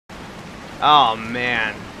Oh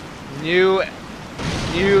man, new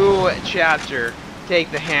chapter.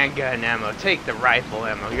 Take the handgun ammo. Take the rifle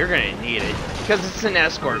ammo. You're gonna need it because it's an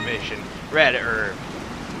escort mission. Red herb.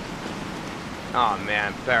 Oh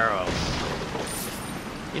man, barrels.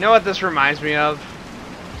 You know what this reminds me of?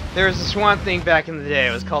 There was this one thing back in the day.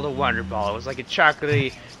 It was called a Wonder Ball. It was like a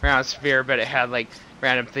chocolatey round sphere, but it had like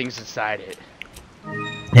random things inside it.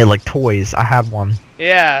 Yeah, like toys. I have one.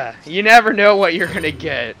 Yeah, you never know what you're gonna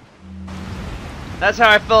get. That's how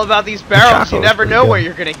I feel about these barrels. You never know what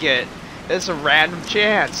you're gonna get. It's a random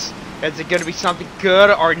chance. Is it gonna be something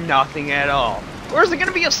good or nothing at all? Or is it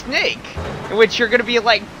gonna be a snake? In which you're gonna be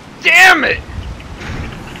like, damn it!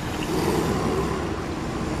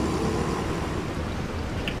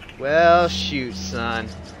 Well, shoot, son.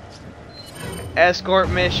 Escort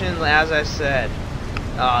mission, as I said.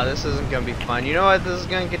 Oh, this isn't gonna be fun. You know what? This is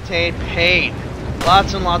gonna contain pain.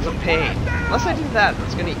 Lots and lots of pain. Unless I do that,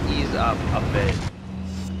 that's gonna ease up a bit.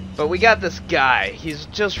 But we got this guy. He's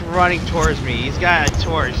just running towards me. He's got a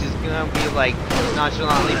torch. He's gonna be like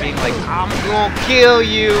nonchalantly being like, I'm gonna kill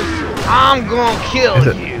you. I'm gonna kill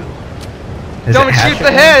you. Don't shoot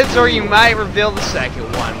the heads or you might reveal the second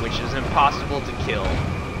one, which is impossible to kill.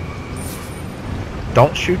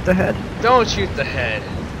 Don't shoot the head? Don't shoot the head.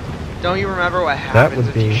 Don't you remember what happens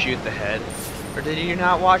if you shoot the head? Or did you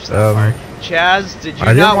not watch that part? Chaz, did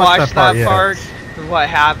you not watch that part? What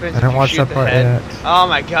happens if you shoot the head? Oh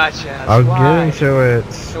my god, Chaz. I'm getting to it.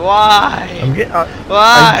 Why?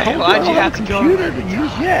 Why? Why'd you have to go and let it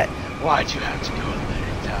die? Why'd you have to go and let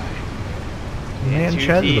it die? Man,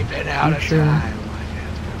 Too deep and out of time.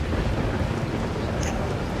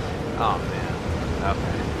 Oh man.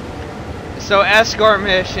 Okay. So escort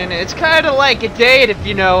mission, it's kind of like a date if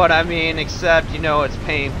you know what I mean, except you know it's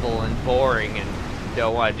painful and boring and you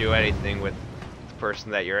don't want to do anything with the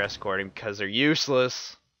person that you're escorting because they're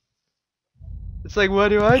useless. It's like, what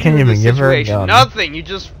do I do in this situation? Nothing, you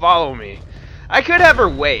just follow me. I could have her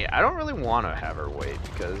wait. I don't really want to have her wait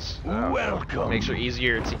because it makes her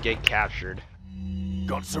easier to get captured.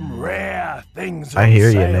 Got some rare things I hear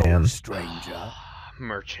you, man. Stranger.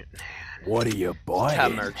 Merchant man. What are you buying?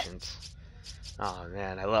 Top merchants. Oh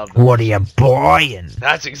man, I love them. What are you buying?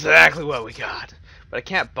 That's exactly what we got. But I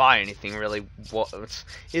can't buy anything really.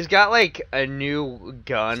 He's got like a new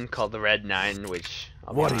gun called the Red 9, which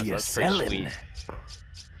what are you selling?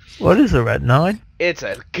 What is a Red 9? It's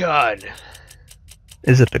a gun.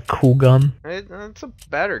 Is it a cool gun? It's a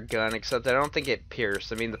better gun, except I don't think it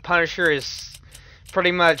pierced. I mean, the Punisher is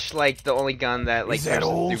pretty much like the only gun that like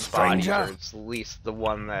pierces through bodies, or it's at least the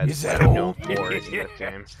one that's known for it in the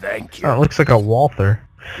game. Thank you. Oh, it looks like a Walther.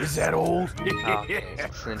 Is that all? Okay,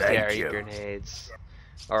 incendiary grenades.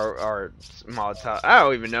 Or Molotov. I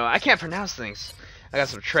don't even know. I can't pronounce things. I got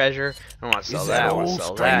some treasure. I don't want to sell that. I want to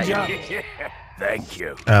sell that. Thank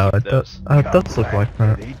you. Oh, it does look like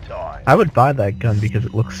that. I would buy that gun because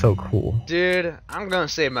it looks so cool. Dude, I'm gonna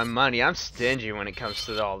save my money. I'm stingy when it comes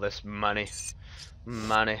to all this money.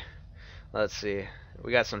 Let's see.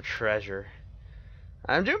 We got some treasure.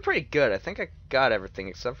 I'm doing pretty good. I think I got everything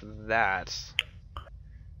except for that.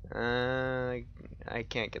 I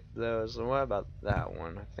can't get those. What about that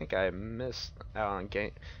one? I think I missed out on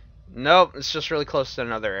game. Nope, it's just really close to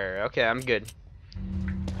another area. Okay, I'm good.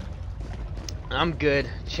 I'm good.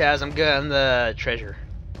 Chaz, I'm good on the treasure.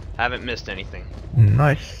 I haven't missed anything.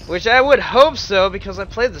 Nice. Which I would hope so, because I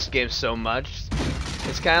played this game so much.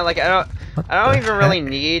 It's kind of like I don't even really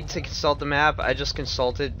need to consult the map. I just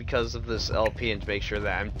consult it because of this LP and to make sure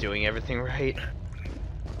that I'm doing everything right.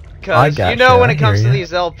 Because you know when it comes to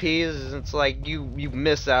these LPs, it's like you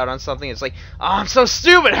miss out on something. It's like, oh, I'm so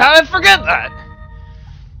stupid. How did I forget that?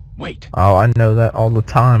 Wait. Oh, I know that all the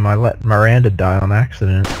time. I let Miranda die on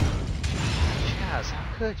accident. Chaz,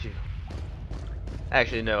 how could you?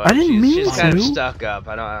 Actually, no. I didn't mean she's kind of stuck up.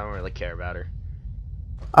 I don't really care about her.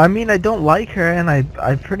 I mean, I don't like her, and I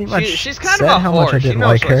pretty much she's kind said of a how much I whore. didn't She knows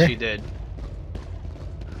like what her. she did.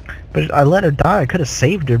 But I let her die. I could have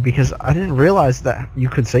saved her because I didn't realize that you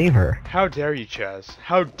could save her. How dare you, Chaz?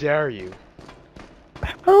 How dare you?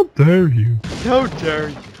 How dare you? How dare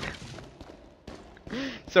you?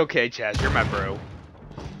 It's okay, Chaz. You're my bro.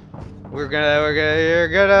 You're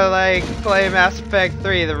gonna like play Mass Effect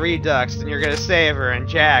 3, the Redux, and you're gonna save her and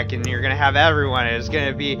Jack, and you're gonna have everyone. It's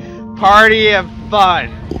gonna be party of fun,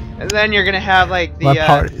 and then you're gonna have like the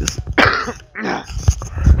parties.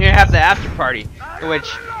 you're gonna have the after party, in which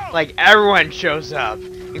like everyone shows up,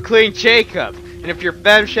 including Jacob. And if you're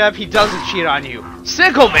Fem Chef, he doesn't cheat on you.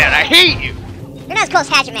 Sickle Man, I hate you. You're not as close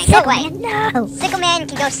to Hatchet Man. Go away. No. Sickle Man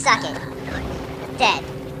can go suck it. Dead.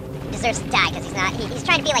 He deserves to die because he's not. He's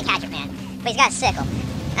trying to be like Hatchet Man, but he's got a sickle.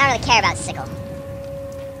 I don't really care about Sickle.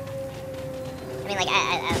 I mean, like,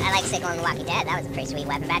 I like Sickle in The Walking Dead. That was a pretty sweet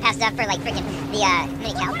weapon. But I passed it up for, like, freaking the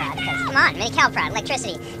mini cal prod. Because, come on, mini cal prod,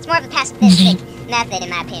 electricity. It's more of a pacifistic method, in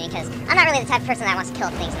my opinion. Because I'm not really the type of person that wants to kill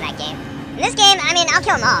things in that game. In this game, I mean, I'll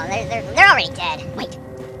kill them all. They're already dead. Wait.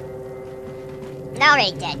 They're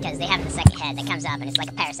already dead because they have the second head that comes up and it's like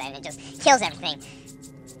a parasite and it just kills everything.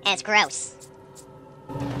 And it's gross.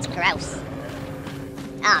 It's gross.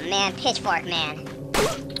 Oh man, pitchfork man.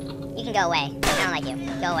 You can go away. I don't like you.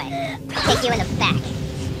 Go away. I'll take you in the back.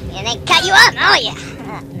 And then cut you up! Oh yeah!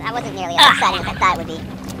 That wasn't nearly as exciting as I thought it would be.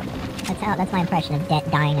 That's my impression of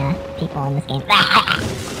dying people in this game.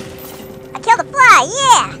 I killed a fly,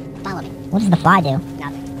 yeah! Follow me. What does the fly do?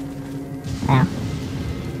 Nothing. Oh.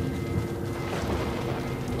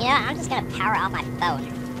 You know, I'm just gonna power off my phone.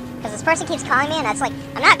 Because this person keeps calling me and that's like,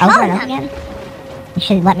 I'm not Over calling and over them. again? You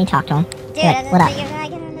should let me talk to him. Dude, Good. What up?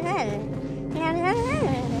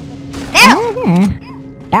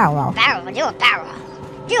 Barrel! Barrel roll. Barrel, do a barrel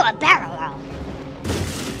roll. Do a barrel roll.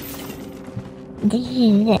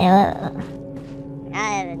 Ew.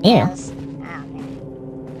 Nails. Oh, man.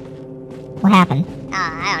 What happened? Oh,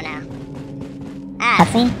 I don't know.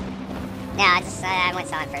 Cutscene? No, I went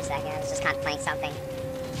silent for a second. I was just contemplating something.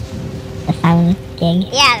 The phone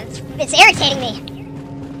gig? Yeah, it's irritating me.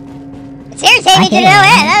 It's irritating me to know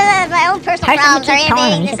it. That's my own personal problems are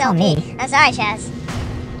irritating this LP. I'm sorry, Chaz.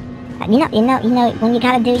 You know, when you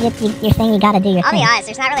gotta do your thing, you gotta do your I'll thing. be honest,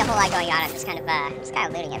 there's not really a whole lot going on. I'm just kind of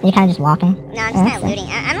looting everything. You're kind of just walking? No, I'm just kind of looting.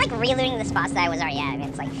 I'm like re-looting the spots that I was already at. I mean,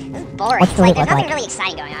 it's like, this is boring. What's It's the like, loot there's look nothing like? really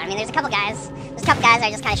exciting going on. I mean, there's a couple guys that are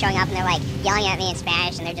just kind of showing up and they're like yelling at me in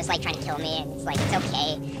Spanish and they're just like trying to kill me and it's like, it's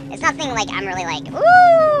okay. It's nothing like I'm really like,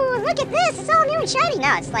 ooh, look at this, it's all new and shiny. No,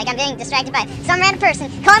 it's like I'm being distracted by some random person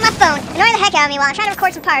calling my phone, annoying the heck out of me while I'm trying to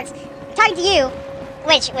record some parts, talking to you,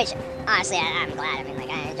 which honestly, I'm glad. I mean, like,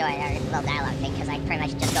 I enjoy our little dialogue thing because I pretty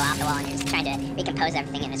much just go off the wall and you're just trying to recompose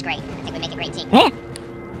everything and it's great. I think we make a great team. Yeah.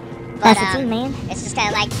 But, That's the team, man. it's just kind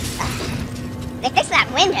of like, they fixed that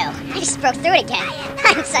window. I just broke through it again.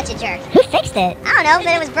 I'm such a jerk. Who fixed it? I don't know,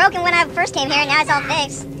 but it was broken when I first came here and now it's all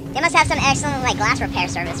fixed. They must have some excellent, like, glass repair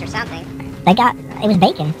service or something. It was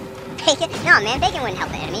bacon. Bacon? No, man, bacon wouldn't help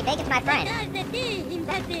the enemy. Bacon's my friend.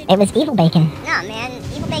 It was evil bacon. No, man,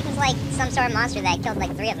 evil bacon's like some sort of monster that killed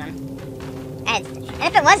like 3 of them. And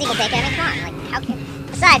if it was evil bacon, I mean, come on, like, how can...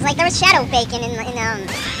 Besides, like, there was shadow bacon in it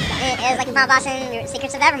was like a boss in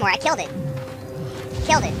Secrets of Evermore. I killed it.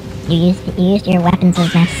 Killed it. You used your weapons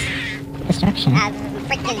of mass destruction.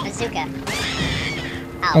 Freaking bazooka.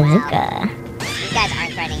 Oh, Bazooka. wow. These guys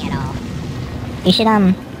aren't threatening at all. You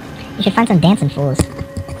should find some dancing fools.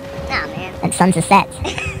 Nah, man. And Sons of Set.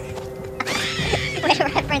 Way to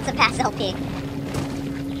reference a past LP.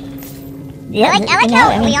 Yeah, I like you know, how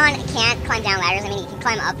I mean, Leon can't climb down ladders. I mean, he can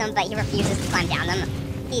climb up them, but he refuses to climb down them.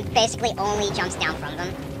 He basically only jumps down from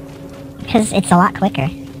them. because it's a lot quicker.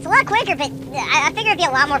 It's a lot quicker, but I figure it'd be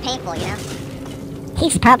a lot more painful, you know?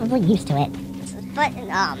 He's probably used to it. But,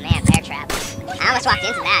 oh man, bear trap. I almost walked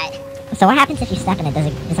into that. So what happens if you step in it?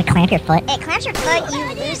 Does it clamp your foot? It clamps your foot, you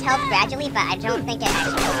lose health gradually, but I don't think it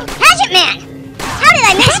actually... Hatchet Man! How did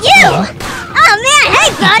I miss you? Oh man, hey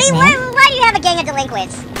buddy, why do you have a gang of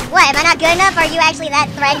delinquents? What, am I not good enough? Are you actually that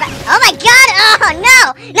threatened by... Oh my god! Oh no!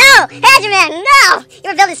 No! Hatchet Man, no!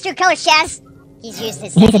 You revealed his true colors, Chaz. He's used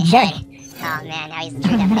his He's a second jerk. head. Oh man, now he's the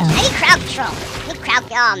true definition. I need crowd control. I need crowd...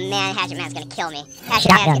 Oh man, Hatchet Man's gonna kill me.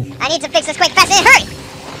 Hatchet Shotgun. Man, I need to fix this quick, fast, and hurry!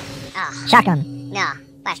 Oh, Shotgun. no.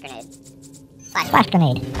 Flash grenade. Flash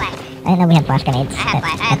grenade. Flash. I didn't know we had flash grenades. I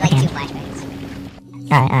had like 2 flash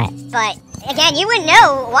grenades. Alright. But, again, you wouldn't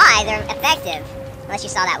know why they're effective unless you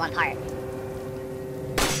saw that one part.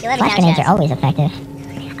 You let me Flash down, grenades Chaz. are always effective.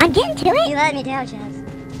 I'm getting to it! You let me down,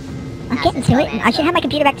 Chaz. I'm getting to it. I should have my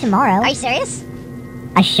computer back tomorrow. Are you serious?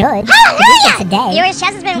 I should. Hallelujah! Today. Viewers,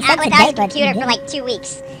 Chaz has been He said out without today, his but he computer for didn't. like 2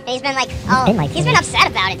 weeks. And he's been like, He's been upset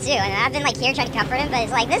about it too. And I've been like here trying to comfort him, but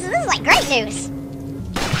it's like, this is like great news.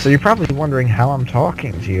 So you're probably wondering how I'm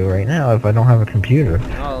talking to you right now if I don't have a computer.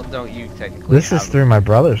 Well, don't you technically This is have- through my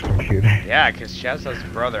brother's computer. Yeah, because Chaz has a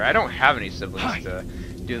brother. I don't have any siblings to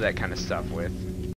do that kind of stuff with.